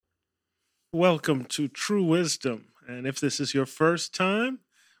Welcome to True Wisdom. And if this is your first time,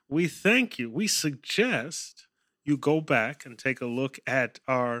 we thank you. We suggest you go back and take a look at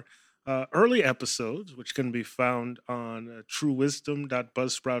our early episodes, which can be found on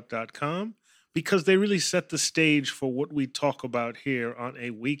truewisdom.buzzsprout.com, because they really set the stage for what we talk about here on a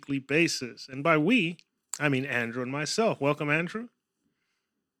weekly basis. And by we, I mean Andrew and myself. Welcome, Andrew.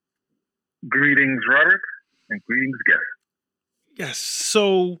 Greetings, Robert, and greetings, guests. Yes.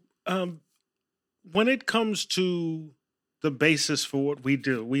 So, when it comes to the basis for what we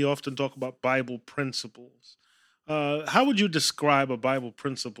do, we often talk about Bible principles. How would you describe a Bible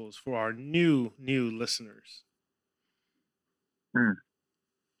principles for our new listeners? Hmm.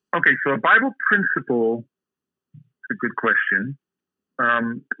 Okay, so a Bible principle is a good question.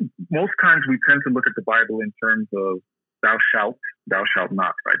 Um, Most times we tend to look at the Bible in terms of thou shalt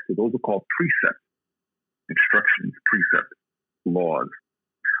not, right? So those are called precepts, instructions, precepts, laws.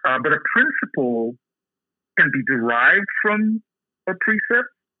 But a principle can be derived from a precept,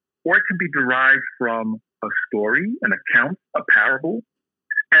 or it can be derived from a story, an account, a parable.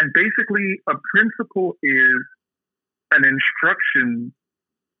 And basically, a principle is an instruction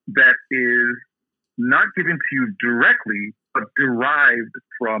that is not given to you directly, but derived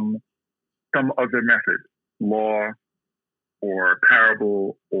from some other method, law or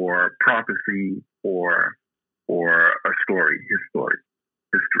parable or prophecy or a story,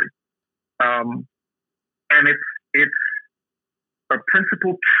 history. Um, and it's a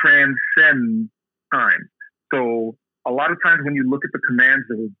principle transcends time. So a lot of times when you look at the commands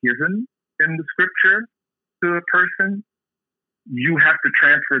that were given in the scripture to a person, you have to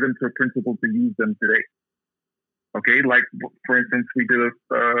transfer them to a principle to use them today. Okay, like for instance, we did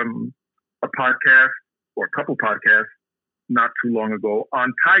a podcast or a couple podcasts not too long ago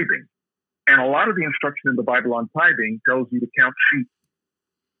on tithing, and a lot of the instruction in the Bible on tithing tells you to count sheep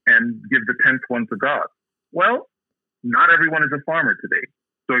and give the tenth one to God. Well, not everyone is a farmer today,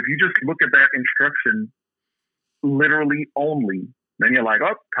 so if you just look at that instruction literally only, then you're like,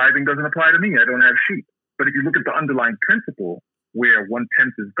 oh, tithing doesn't apply to me. I don't have sheep. But if you look at the underlying principle where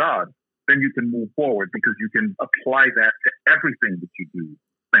 1/10 is God, then you can move forward because you can apply that to everything that you do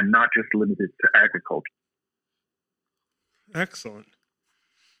and not just limit it to agriculture. Excellent.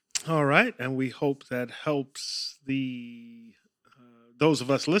 All right, and we hope that helps the those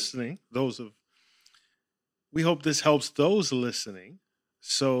of us listening. We hope this helps those listening,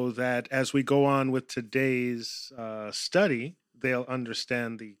 so that as we go on with today's study, they'll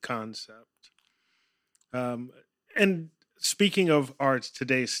understand the concept. Um, and speaking of our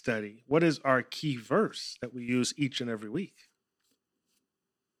today's study, what is our key verse that we use each and every week?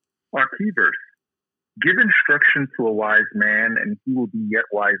 Our key verse: give instruction to a wise man, and he will be yet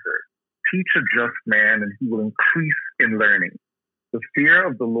wiser. Teach a just man, and he will increase in learning. The fear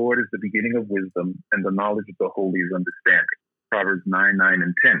of the Lord is the beginning of wisdom, and the knowledge of the holy is understanding. Proverbs 9, 9,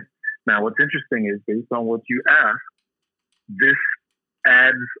 and 10. Now, what's interesting is based on what you asked, this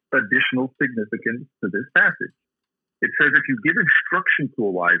adds additional significance to this passage. It says, if you give instruction to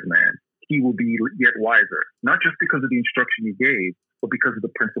a wise man, he will be yet wiser, not just because of the instruction you gave, but because of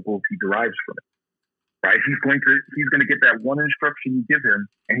the principles he derives from it. Right? He's going to get that one instruction you give him,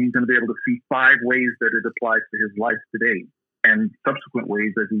 and he's going to be able to see 5 ways that it applies to his life today, and subsequent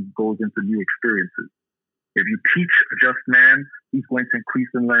ways as he goes into new experiences. If you teach a just man, he's going to increase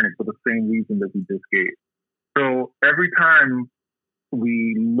in learning for the same reason that we just gave. So every time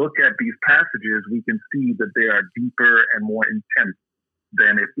we look at these passages, we can see that they are deeper and more intense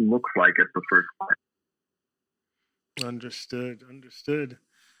than it looks like at the first glance. Understood.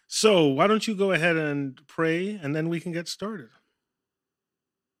 So, why don't you go ahead and pray and then we can get started?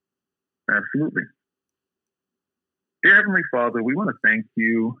 Absolutely. Dear Heavenly Father, we want to thank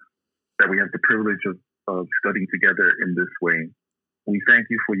you that we have the privilege of studying together in this way. We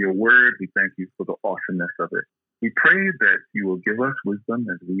thank you for your word. We thank you for the awesomeness of it. We pray that you will give us wisdom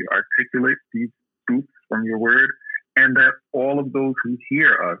as we articulate these truths from your word, and that all of those who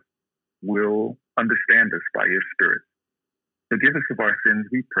hear us will understand us by your Spirit. Forgive us of our sins,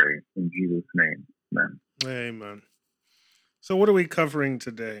 we pray, in Jesus' name. Amen. Amen. So, what are we covering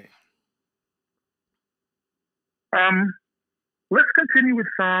today? Let's continue with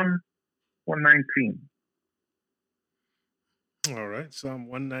Psalm 119. All right, Psalm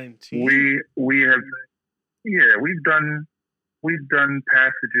 119. We've done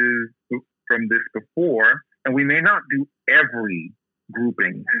passages from this before, and we may not do every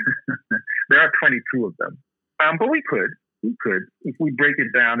grouping. There are 22 of them, but we could if we break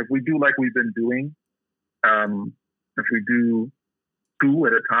it down. If we do like we've been doing, if we do 2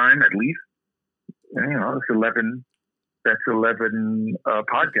 at a time at least, it's 11 That's 11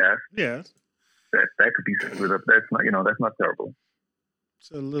 podcasts. Yeah. That could be split up. That's not terrible.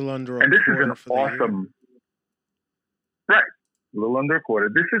 It's a little under a and this is quarter an for the awesome, right? A little under a quarter.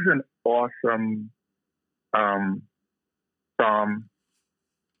 This is an awesome psalm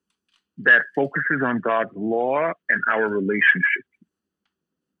that focuses on God's law and our relationship.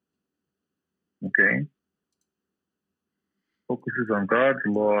 Okay? Focuses on God's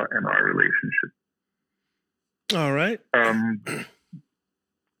law and our relationship. All right.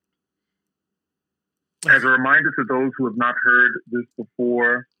 As a reminder to those who have not heard this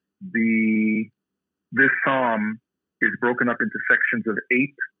before, this psalm is broken up into sections of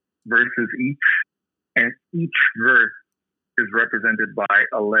 8 verses each, and each verse is represented by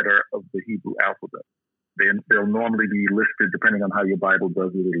a letter of the Hebrew alphabet. They'll normally be listed depending on how your Bible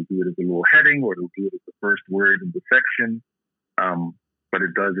does it. It'll do it as a little heading, or it'll do it as the first word in the section, but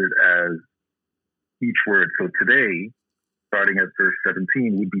it does it as each word. So today, starting at verse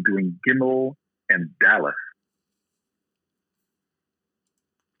 17, we'd be doing Gimel and Daleth.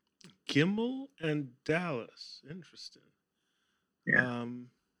 Gimel and Daleth. Interesting. Yeah.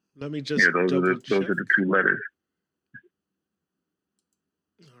 Let me just those are the 2 letters.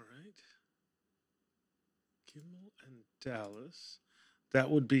 All right. Gimel and Daleth. That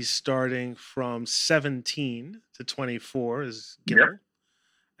would be starting from 17 to 24 is Gimel. Yep.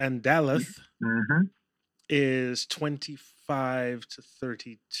 And Daleth is 25 to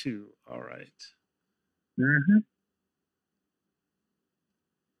 32. All right.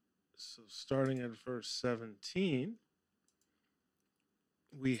 So starting at verse 17,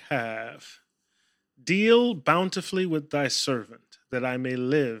 we have, deal bountifully with thy servant, that I may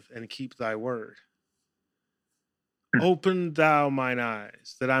live and keep thy word. Open thou mine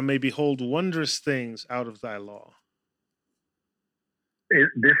eyes, that I may behold wondrous things out of thy law.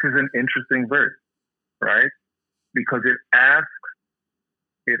 This is an interesting verse, right? Because it asks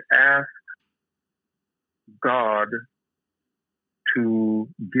God to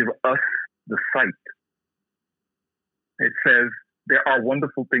give us the sight. It says, there are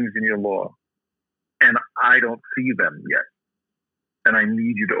wonderful things in your law, and I don't see them yet. And I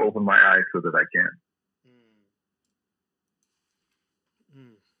need you to open my eyes so that I can.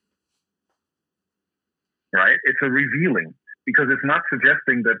 Right? It's a revealing, because it's not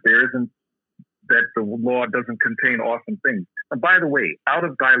suggesting that that the law doesn't contain awesome things. And by the way, out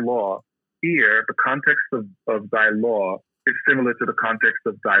of thy law, here, the context of thy law is similar to the context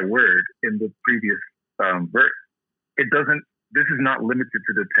of thy word in the previous verse. This is not limited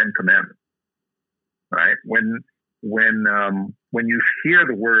to the 10 Commandments, right? When you hear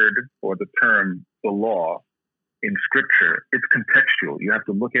the word or the term, the law, in Scripture, it's contextual. You have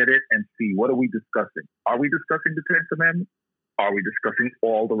to look at it and see, what are we discussing? Are we discussing the 10 Commandments? Are we discussing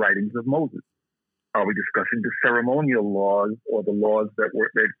all the writings of Moses? Are we discussing the ceremonial laws or the laws that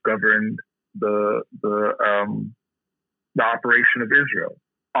governed the operation of Israel?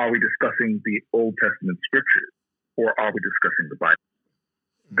 Are we discussing the Old Testament scriptures, or are we discussing the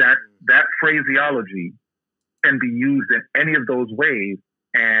Bible? That phraseology can be used in any of those ways,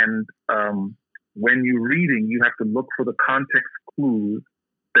 and when you're reading, you have to look for the context clues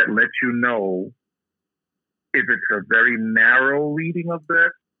that let you know if it's a very narrow reading of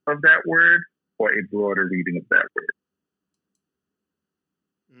that word or a broader reading of that word.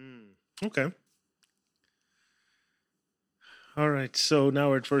 Okay. All right. So now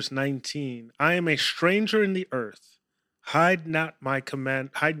we're at verse 19. I am a stranger in the earth. Hide not thy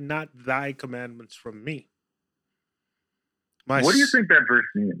commandments from me. What do you think that verse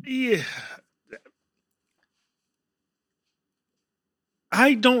means? Yeah.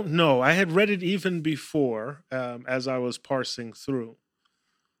 I don't know. I had read it even before as I was parsing through.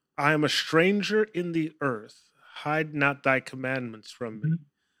 I am a stranger in the earth. Hide not thy commandments from me.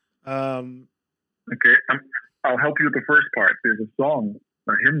 Okay. I'll help you with the first part. There's a song,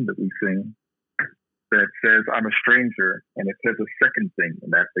 a hymn that we sing that says, I'm a stranger, and it says a second thing,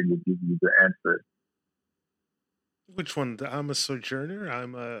 and that thing will give you the answer. Which one? I'm a sojourner?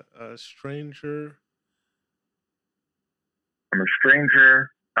 I'm a stranger? I'm a stranger.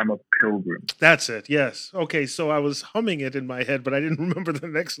 I'm a pilgrim. That's it. Yes. Okay. So I was humming it in my head, but I didn't remember the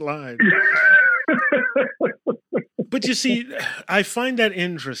next line. But you see, I find that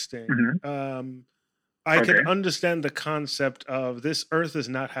interesting. I can understand the concept of this earth is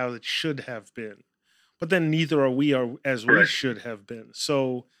not how it should have been, but then neither are we as we should have been.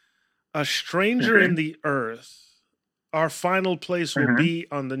 So a stranger in the earth, our final place will be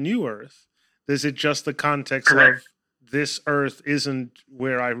on the new earth. Is it just the context of this earth isn't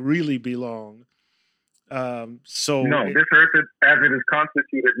where I really belong? No, this earth, as it is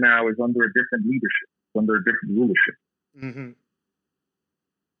constituted now, is under a different leadership, under a different rulership. Mm-hmm.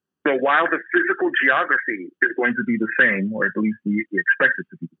 So while the physical geography is going to be the same, or at least we expect it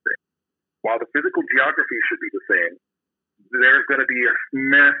to be the same, while the physical geography should be the same, there's going to be a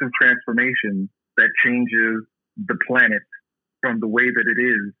massive transformation that changes the planet from the way that it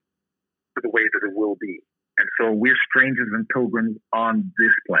is to the way that it will be. And so we're strangers and pilgrims on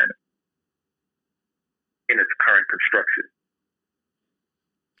this planet in its current construction.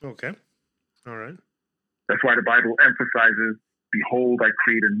 Okay. All right. That's why the Bible emphasizes, behold, I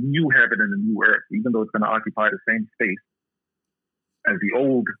create a new heaven and a new earth, even though it's going to occupy the same space as the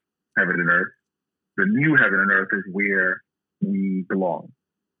old heaven and earth. The new heaven and earth is where we belong.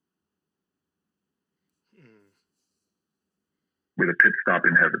 With a pit stop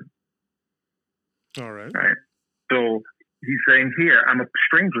in heaven. All right. Right. So he's saying here, I'm a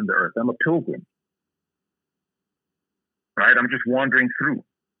stranger on the earth. I'm a pilgrim. Right. I'm just wandering through.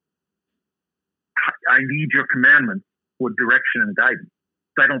 I need your commandments for direction and guidance.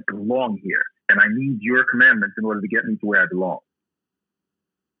 I don't belong here, and I need your commandments in order to get me to where I belong.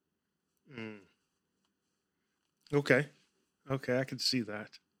 Okay. Okay, I can see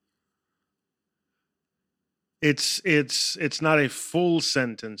that. It's not a full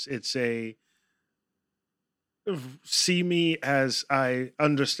sentence. It's a see me as I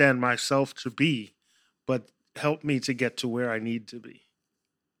understand myself to be, but help me to get to where I need to be.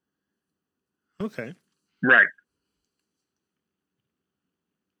 Okay. Right.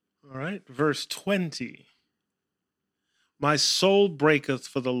 All right. Verse 20. My soul breaketh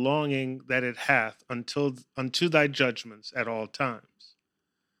for the longing that it hath unto thy judgments at all times.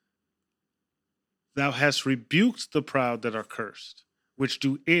 Thou hast rebuked the proud that are cursed, which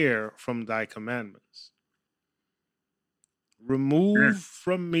do err from thy commandments. Remove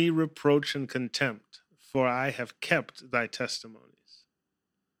from me reproach and contempt, for I have kept thy testimonies.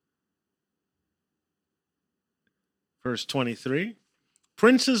 Verse 23.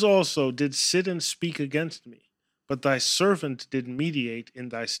 Princes also did sit and speak against me, but thy servant did meditate in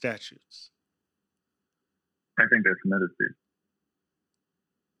thy statutes. I think that's meditate.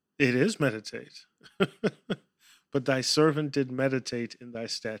 It is meditate. But thy servant did meditate in thy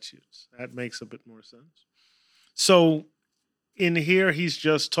statutes. That makes a bit more sense. So in here, he's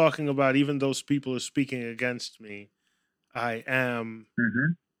just talking about, even those people are speaking against me, I am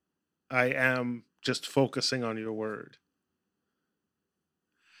just focusing on your word.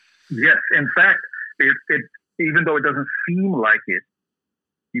 Yes. In fact, it even though it doesn't seem like it,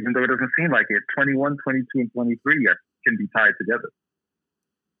 21, 22, and 23 can be tied together.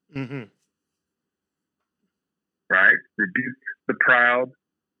 Mm-hmm. Right? Rebuke the proud,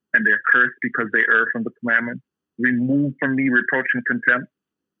 and they're cursed because they err from the commandment. Remove from me reproach and contempt.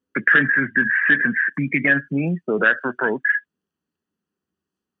 The princes did sit and speak against me, so that's reproach.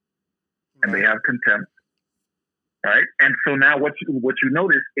 And they have contempt. Right? And so now what you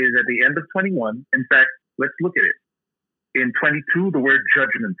notice is at the end of 21, in fact, let's look at it. In 22, the word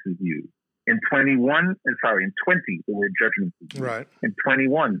judgment is used. In 20, the word judgment is used. Right. In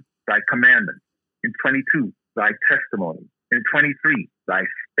 21, thy commandment. In 22, thy testimony. In 23, thy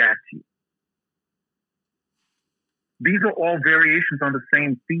statute. These are all variations on the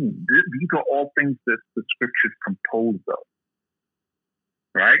same theme. These are all things that the scriptures compose of.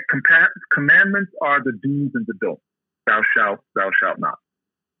 Right? Commandments are the do's and the don'ts. Thou shalt not.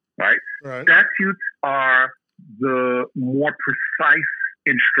 Right? Statutes are the more precise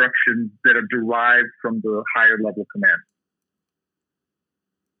instructions that are derived from the higher level commandments.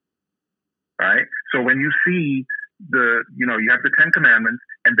 Right? So when you see you have the 10 commandments,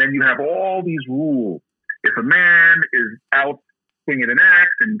 and then you have all these rules. If a man is out swinging an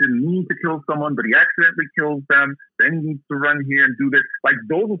axe and didn't mean to kill someone, but he accidentally kills them, then he needs to run here and do this. Like,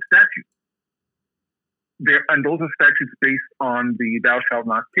 those are statutes. And those are statutes based on the thou shalt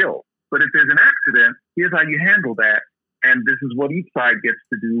not kill. But if there's an accident, here's how you handle that, and this is what each side gets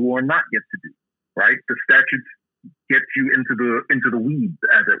to do or not get to do. Right? The statutes get you into the weeds,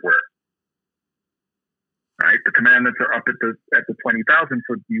 as it were. Right? The commandments are up at the 20,000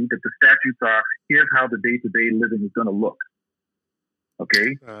 foot view, but the statutes are, here's how the day-to-day living is going to look.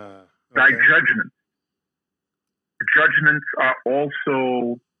 Okay? Thy judgments. Judgments are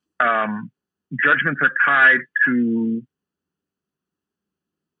also judgments are tied to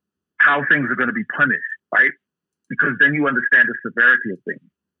how things are going to be punished, right? Because then you understand the severity of things.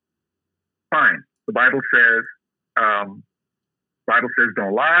 Fine. The Bible says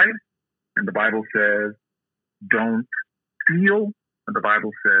don't lie, and the Bible says don't steal, and the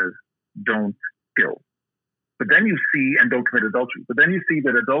Bible says don't kill. But then you see, and don't commit adultery. But then you see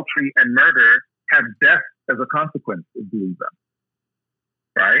that adultery and murder have death as a consequence of doing them.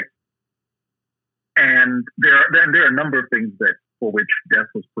 Right? And there are a number of things that for which death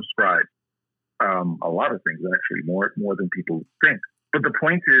was prescribed. A lot of things, actually, more than people think. But the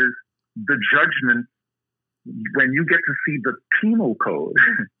point is, the judgment, when you get to see the penal code,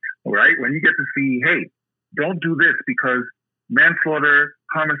 right? When you get to see, hey, don't do this because manslaughter,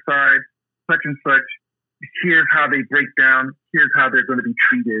 homicide, such and such, here's how they break down, here's how they're going to be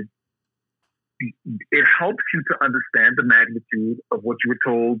treated. It helps you to understand the magnitude of what you were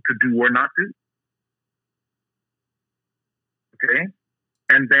told to do or not do. Okay?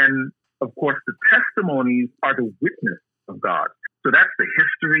 And then, of course, the testimonies are the witness of God. So that's the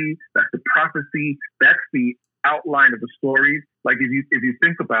history, that's the prophecy, that's the outline of the stories. Like if you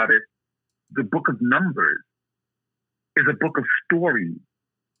think about it, the book of Numbers is a book of stories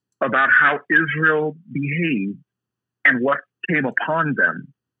about how Israel behaved and what came upon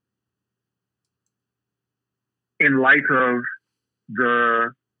them in light of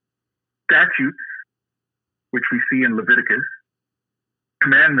the statutes, which we see in Leviticus,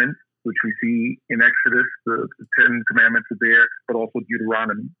 commandments, which we see in Exodus, the 10 commandments are there, but also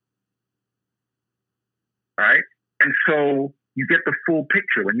Deuteronomy. All right? And so you get the full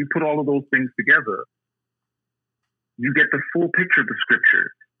picture. When you put all of those things together, you get the full picture of the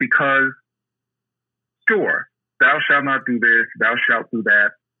scripture. Because, sure, thou shalt not do this, thou shalt do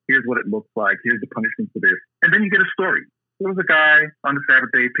that. Here's what it looks like. Here's the punishment for this. And then you get a story. There was a guy on the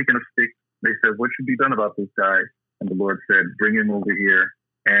Sabbath day picking up sticks. They said, what should be done about this guy? And the Lord said, bring him over here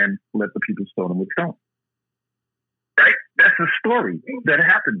and let the people stone him with stones. Right? That's a story that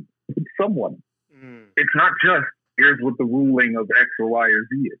happened with someone. Mm. It's not just, here's what the ruling of X or Y or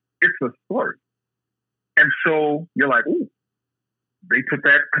Z is. It's a story. And so you're like, ooh, they took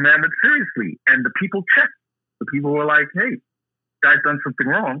that commandment seriously. And the people checked. The people were like, hey, guy's done something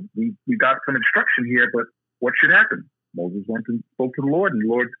wrong. We got some instruction here, but what should happen? Moses went and spoke to the Lord, and the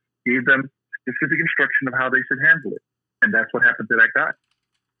Lord gave them specific instruction of how they should handle it. And that's what happened to that guy.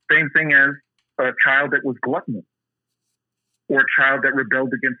 Same thing as a child that was gluttonous or a child that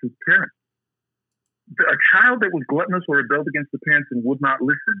rebelled against his parents. A child that was gluttonous or rebelled against the parents and would not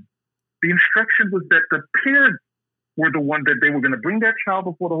listen, the instruction was that the parents were the one that they were going to bring that child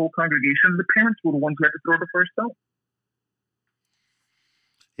before the whole congregation. The parents were the ones who had to throw the first stone.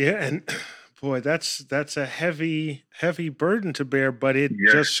 Yeah, and boy, that's a heavy burden to bear, but it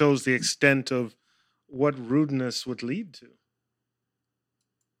just shows the extent of what rudeness would lead to.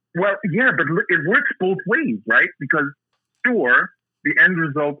 Well, yeah, but it works both ways, right? Because sure, the end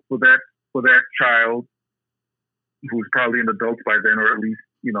result for that child, who's probably an adult by then, or at least,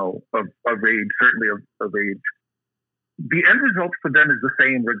 of age, certainly of age, the end result for them is the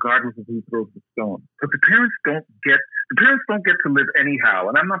same regardless of who throws the stone. But the parents don't get to live anyhow.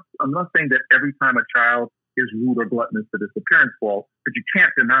 And I'm not saying that every time a child is rude or gluttonous that it's the parents' fault, but you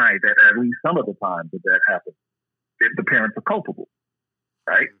can't deny that at least some of the time that happens, the parents are culpable,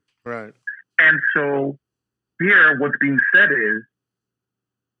 right? Right. And so here, what's being said is,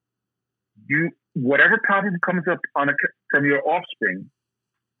 whatever problem comes up from your offspring,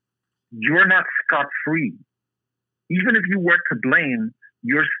 you're not scot-free. Even if you were to blame,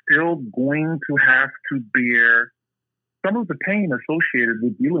 you're still going to have to bear some of the pain associated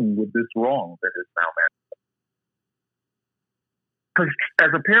with dealing with this wrong that is now manifest. Because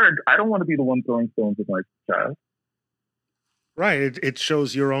as a parent, I don't want to be the one throwing stones at my child. Right. It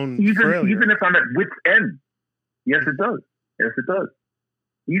shows your own failure. Even if I'm at wit's end. Yes, it does. Yes, it does.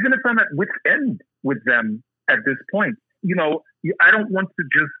 Even if I'm at wit's end with them at this point, I don't want to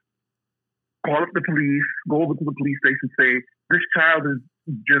just call up the police, go over to the police station, say, this child is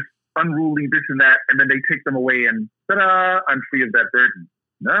just unruly, this and that, and then they take them away and, ta-da, I'm free of that burden.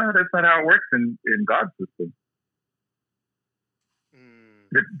 No, that's not how it works in God's system.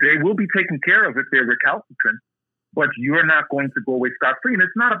 They will be taken care of if they're recalcitrant, but you're not going to go away scot-free. And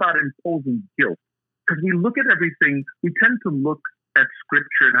it's not about imposing guilt. Because we look at everything, we tend to look at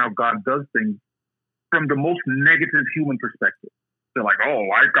Scripture and how God does things from the most negative human perspective. They're like, oh,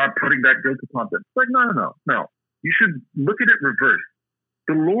 why is God putting that guilt upon them? It's like, no. You should look at it reversed.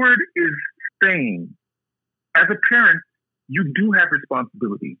 The Lord is saying, as a parent, you do have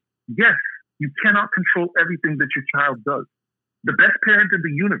responsibility. Yes, you cannot control everything that your child does. The best parent in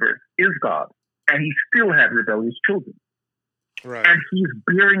the universe is God, and he still had rebellious children. Right. And he's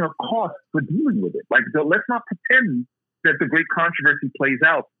bearing a cost for dealing with it. Like, let's not pretend that the great controversy plays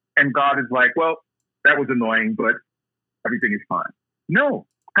out, and God is like, well, that was annoying, but everything is fine. No,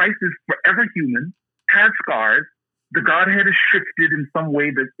 Christ is forever human, has scars. The Godhead is shifted in some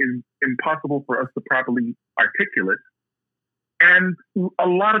way that is impossible for us to properly articulate. And a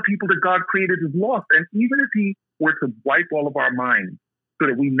lot of people that God created is lost. And even if he were to wipe all of our minds so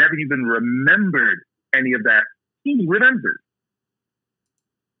that we never even remembered any of that. He remembered.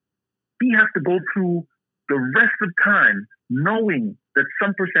 He has to go through the rest of time knowing that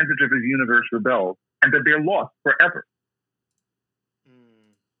some percentage of his universe rebelled and that they're lost forever.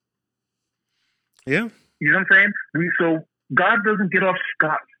 Yeah. You know what I'm saying? So God doesn't get off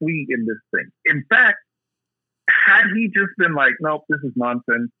scot-free in this thing. In fact, had he just been like, nope, this is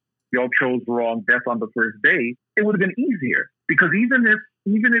nonsense, y'all chose wrong, death on the first day, it would have been easier. Because even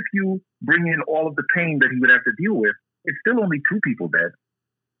if you bring in all of the pain that he would have to deal with, it's still only 2 people dead.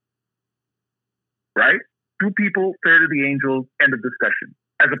 Right? 2 people, third of the angels, end of discussion.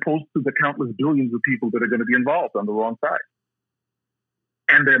 As opposed to the countless billions of people that are going to be involved on the wrong side.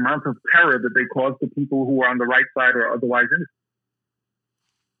 And the amount of terror that they cause to people who are on the right side or otherwise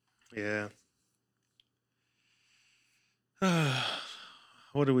innocent. Yeah.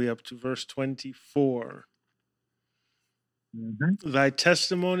 What are we up to? Verse 24. Mm-hmm. Thy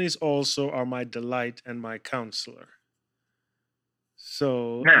testimonies also are my delight and my counselor.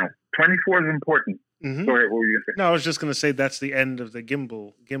 So now, 24 is important. Mm-hmm. Sorry, what were you saying? No, I was just going to say that's the end of the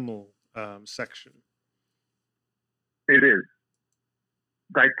Gimel section. It is.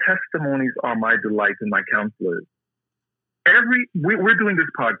 Thy testimonies are my delight and my counselors. We're doing this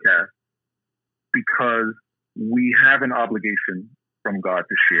podcast because we have an obligation from God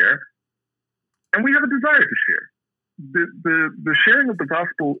to share, and we have a desire to share. The sharing of the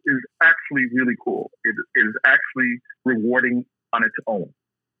gospel is actually really cool. It is actually rewarding on its own.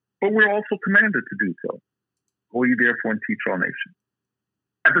 But we're also commanded to do so. Go ye therefore and teach all nations.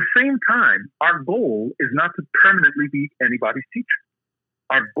 At the same time, our goal is not to permanently be anybody's teacher.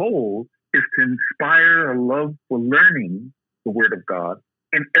 Our goal is to inspire a love for learning the Word of God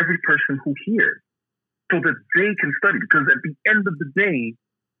in every person who hears so that they can study. Because at the end of the day,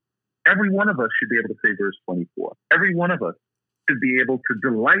 every one of us should be able to say verse 24. Every one of us should be able to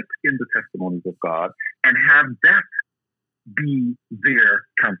delight in the testimonies of God and have that be their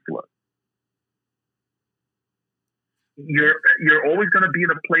counselor. You're always going to be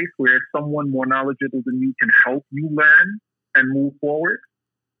in a place where someone more knowledgeable than you can help you learn and move forward.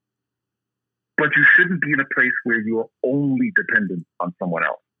 But you shouldn't be in a place where you're only dependent on someone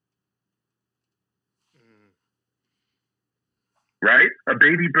else. Right? A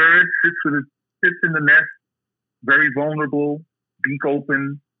baby bird sits in the nest, very vulnerable, beak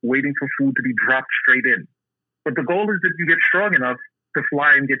open, waiting for food to be dropped straight in. But the goal is that you get strong enough to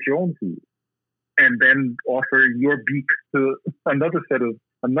fly and get your own food, and then offer your beak to another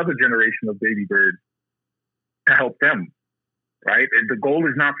generation of baby birds to help them. Right? And the goal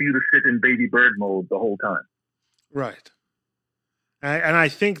is not for you to sit in baby bird mode the whole time. Right. And I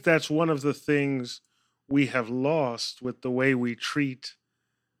think that's one of the things we have lost with the way we treat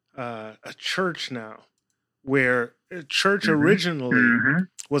a church now, where a church originally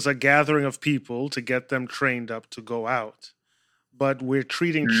was a gathering of people to get them trained up to go out. But we're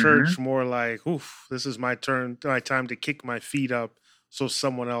treating church more like, oof, this is my time to kick my feet up so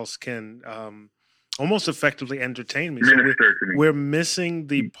someone else can almost effectively entertain me. So we're missing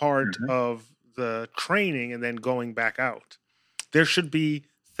the part of the training and then going back out. There should be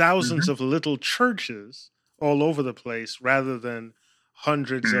thousands of little churches all over the place rather than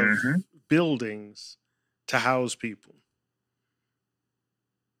hundreds of buildings to house people.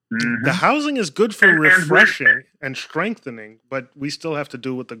 The housing is good for refreshing and strengthening, but we still have to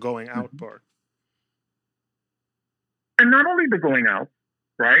do with the going out part. And not only the going out,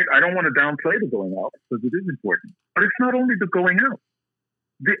 right? I don't want to downplay the going out because it is important. But it's not only the going out.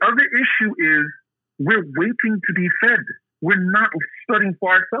 The other issue is we're waiting to be fed. We're not studying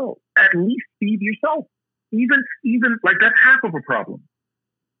for ourselves. At least feed yourself. Even like that's half of a problem.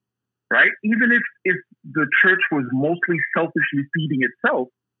 Right? Even if the church was mostly selfishly feeding itself,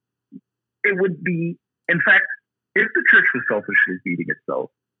 it would be, in fact, if the church was selfishly feeding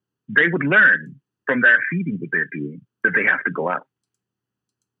itself, they would learn from that feeding that they're doing that they have to go out.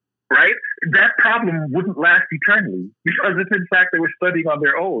 Right? That problem wouldn't last eternally because if in fact they were studying on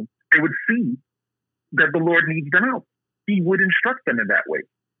their own, they would see that the Lord needs them out. He would instruct them in that way.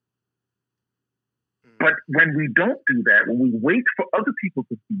 But when we don't do that, when we wait for other people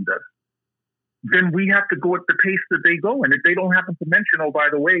to feed us, then we have to go at the pace that they go. And if they don't happen to mention, oh, by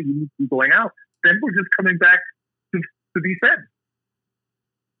the way, you need to be going out, then we're just coming back to be fed.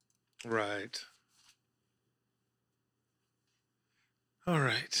 Right. All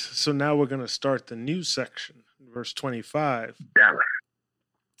right. So now we're going to start the new section, verse 25. Dallas.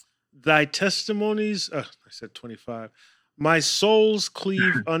 Thy testimonies, I said 25. My soul's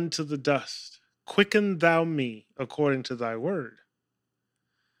cleave unto the dust. Quicken thou me according to thy word.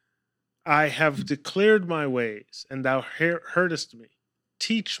 I have declared my ways, and thou heardest me.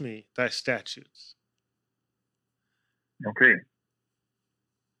 teach me thy statutes. Okay.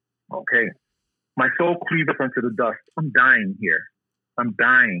 Okay. My soul cleaveth unto the dust. I'm dying here. I'm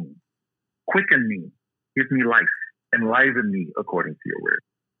dying. Quicken me. Give me life. Enliven me according to your word.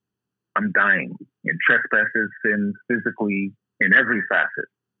 I'm dying in trespasses, sins, physically, in every facet.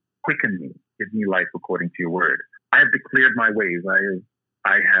 Quicken me. Give me life according to your word. I have declared my ways.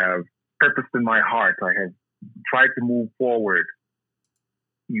 I have purposed in my heart. I have tried to move forward.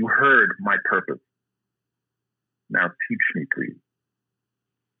 You heard my purpose. Now teach me, please.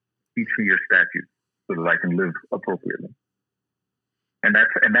 Teach me your statutes so that I can live appropriately. And that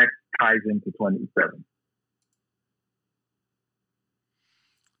ties into 27.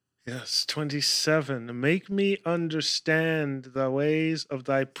 Yes, 27. Make me understand the ways of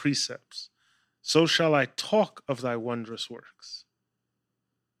thy precepts. So shall I talk of thy wondrous works.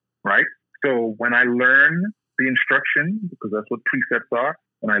 Right? So when I learn the instruction, because that's what precepts are,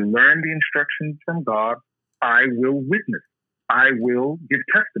 when I learn the instruction from God, I will witness. I will give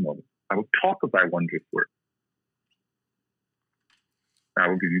testimony. I will talk of thy wondrous works. I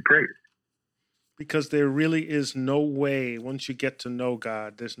will give you praise. Because there really is no way, once you get to know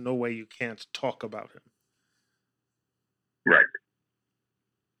God, there's no way you can't talk about him. Right.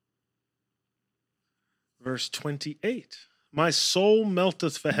 Verse 28. My soul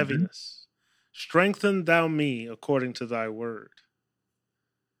melteth for heaviness. Strengthen thou me according to thy word.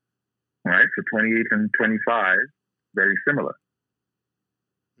 All right. So 28 and 25, very similar.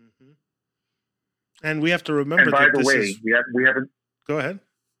 Mm-hmm. And we have to remember and by that the this way, is... we haven't... Go ahead.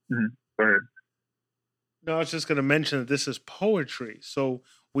 Mm-hmm. Go ahead. No, I was just going to mention that this is poetry. So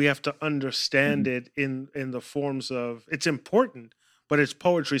we have to understand it in the forms of... It's important, but it's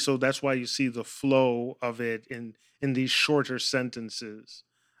poetry. So that's why you see the flow of it in these shorter sentences.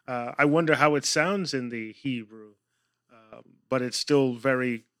 I wonder how it sounds in the Hebrew, but it's still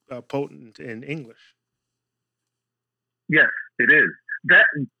very potent in English. Yes, it is.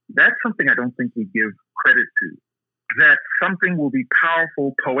 That's something I don't think we give credit to. That something will be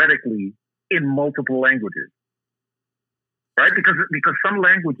powerful poetically in multiple languages, right? Because some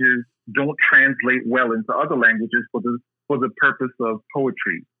languages don't translate well into other languages for the purpose of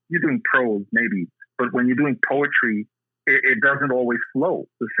poetry. You're doing prose maybe, but when you're doing poetry, it doesn't always flow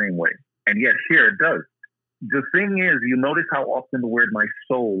the same way. And yet here it does. The thing is, you notice how often the word "my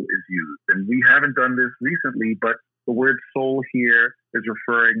soul" is used, and we haven't done this recently, but the word "soul" here is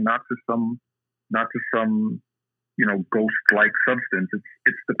referring not to some ghost-like substance.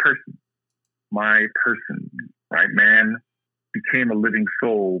 It's the person, my person, right? Man became a living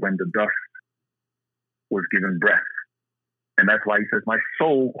soul when the dust was given breath, and that's why he says, "My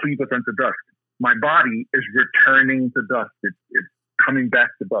soul cleaveth unto dust." My body is returning to dust. It's coming back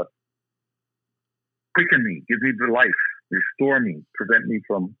to dust. Quicken me, give me the life, restore me, prevent me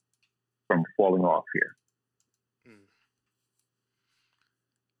from falling off here.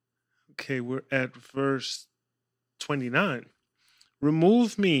 Okay, we're at verse 29.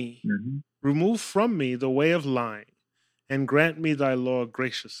 Remove from me the way of lying, and grant me thy law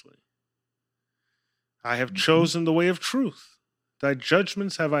graciously. I have chosen the way of truth. Thy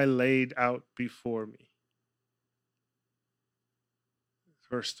judgments have I laid out before me.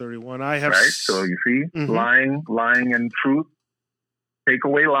 Verse 31. I have... Right, so you see, lying and truth. Take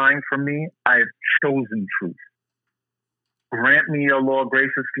away lying from me. I have chosen truth. Grant me your law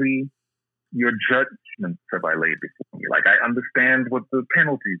graciously. Your judgments have I laid before me. Like, I understand what the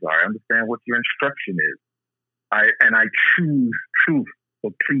penalties are. I understand what your instruction is. I choose truth.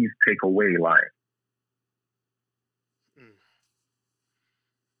 So please take away lying.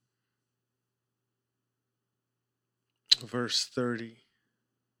 Verse 30.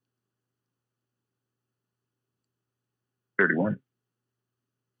 31.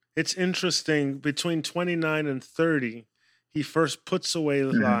 It's interesting. Between 29 and 30, he first puts away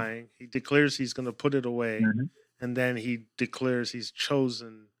lying. He declares he's going to put it away. And then he declares he's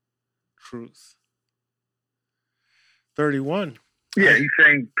chosen truth. 31. Yeah, he's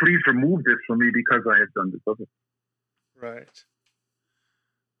saying, please remove this from me because I have done this other. Right.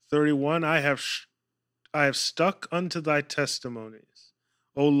 31. I have stuck unto thy testimonies.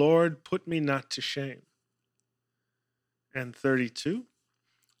 O Lord, put me not to shame. And 32.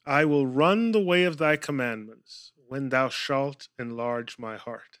 I will run the way of thy commandments when thou shalt enlarge my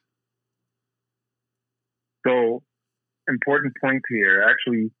heart. So, important point here.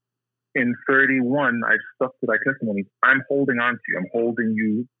 Actually, in 31, I've stuck to thy testimonies. I'm holding on to you. I'm holding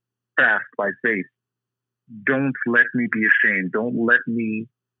you fast by faith. Don't let me be ashamed. Don't let me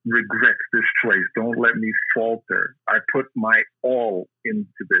regret this choice. Don't let me falter. I put my all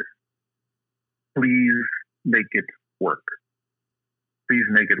into this. Please make it work. Please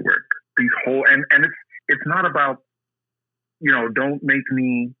make it work. Please hold, and it's not about, don't make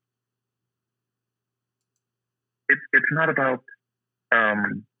me. It's not about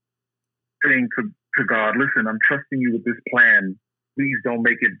saying to God, listen, I'm trusting you with this plan. Please don't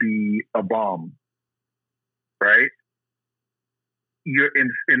make it be a bomb, right? You're in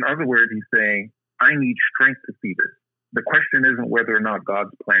other words, he's saying, I need strength to see this. The question isn't whether or not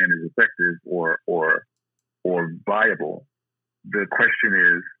God's plan is effective or viable. The question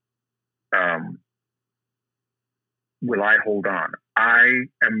is, will I hold on? I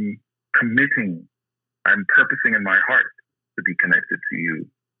am committing. I'm purposing in my heart to be connected to you.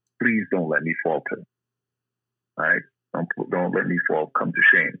 Please don't let me falter. Right? Don't let me come to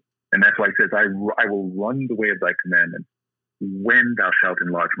shame. And that's why he says, I will run the way of thy commandments when thou shalt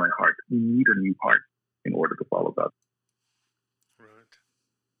enlarge my heart. We need a new heart in order to follow God.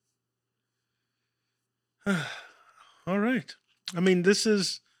 Right. All right. I mean, this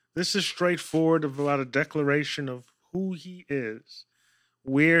is straightforward about a declaration of who he is,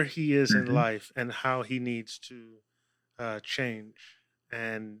 where he is in life, and how he needs to change,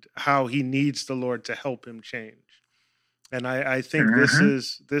 and how he needs the Lord to help him change. And I think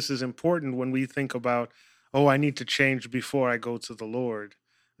this is important when we think about, I need to change before I go to the Lord.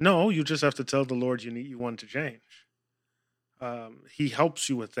 No, you just have to tell the Lord you want to change. He helps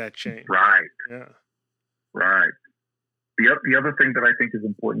you with that change. Right. Yeah. Right. The other thing that I think is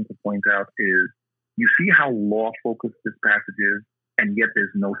important to point out is, you see how law-focused this passage is, and yet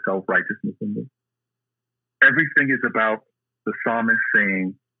there's no self-righteousness in this. Everything is about the psalmist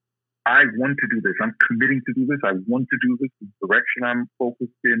saying, I want to do this. I'm committing to do this. I want to do this. This is the direction I'm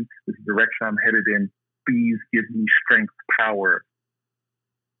focused in. This is the direction I'm headed in. Please give me strength, power.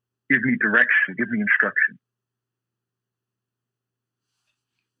 Give me direction. Give me instruction.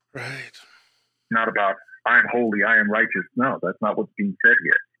 Right. Not about, I am holy, I am righteous. No, that's not what's being said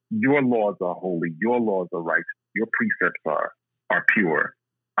here. Your laws are holy. Your laws are righteous. Your precepts are pure.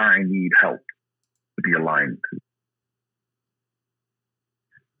 I need help to be aligned to.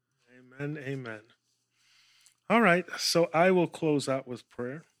 Amen. Amen. All right. So I will close out with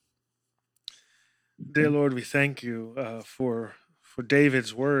prayer. Dear Lord, we thank you for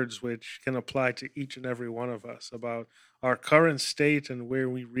David's words, which can apply to each and every one of us, about our current state and where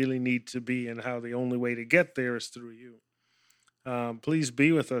we really need to be, and how the only way to get there is through you. Please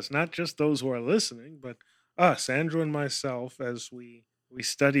be with us, not just those who are listening, but us, Andrew and myself, as we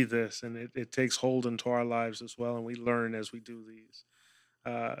study this, and it takes hold into our lives as well, and we learn as we do these.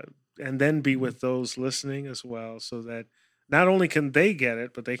 And then be with those listening as well, so that not only can they get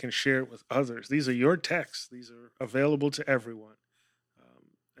it, but they can share it with others. These are your texts. These are available to everyone.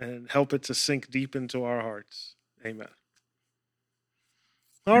 And help it to sink deep into our hearts. Amen.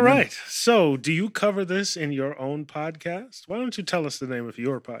 All right. So, do you cover this in your own podcast? Why don't you tell us the name of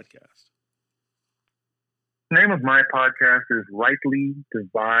your podcast? The name of my podcast is Rightly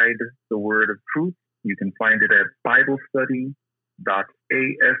Divide the Word of Truth. You can find it at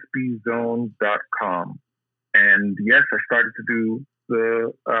BibleStudy.asbzone.com. And yes, I started to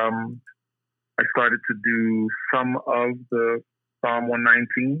do some of the Psalm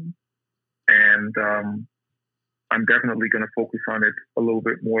 119, and I'm definitely going to focus on it a little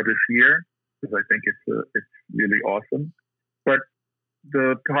bit more this year, because I think it's really awesome. But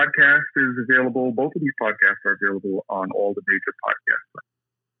the podcast is available. Both of these podcasts are available on all the major podcast sites.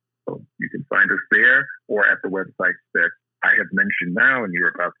 So you can find us there, or at the websites that I have mentioned now and you're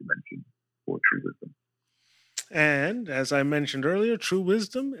about to mention for True Wisdom. And as I mentioned earlier, True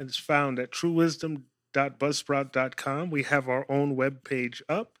Wisdom is found at truewisdom.buzzsprout.com. We have our own webpage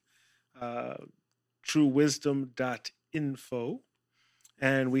up, truewisdom.info.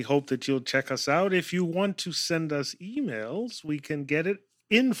 And we hope that you'll check us out. If you want to send us emails, we can get it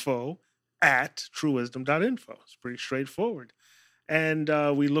info@truewisdom.info. It's pretty straightforward. And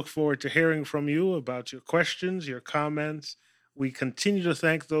we look forward to hearing from you about your questions, your comments. We continue to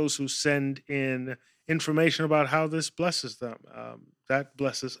thank those who send in information about how this blesses them. That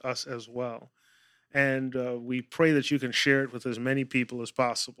blesses us as well. And we pray that you can share it with as many people as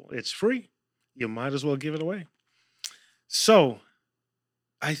possible. It's free. You might as well give it away. So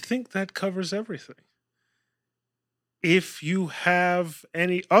I think that covers everything. If you have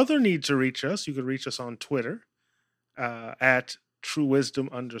any other need to reach us, you can reach us on Twitter at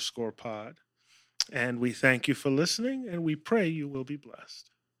truewisdom_pod. And we thank you for listening, and we pray you will be blessed.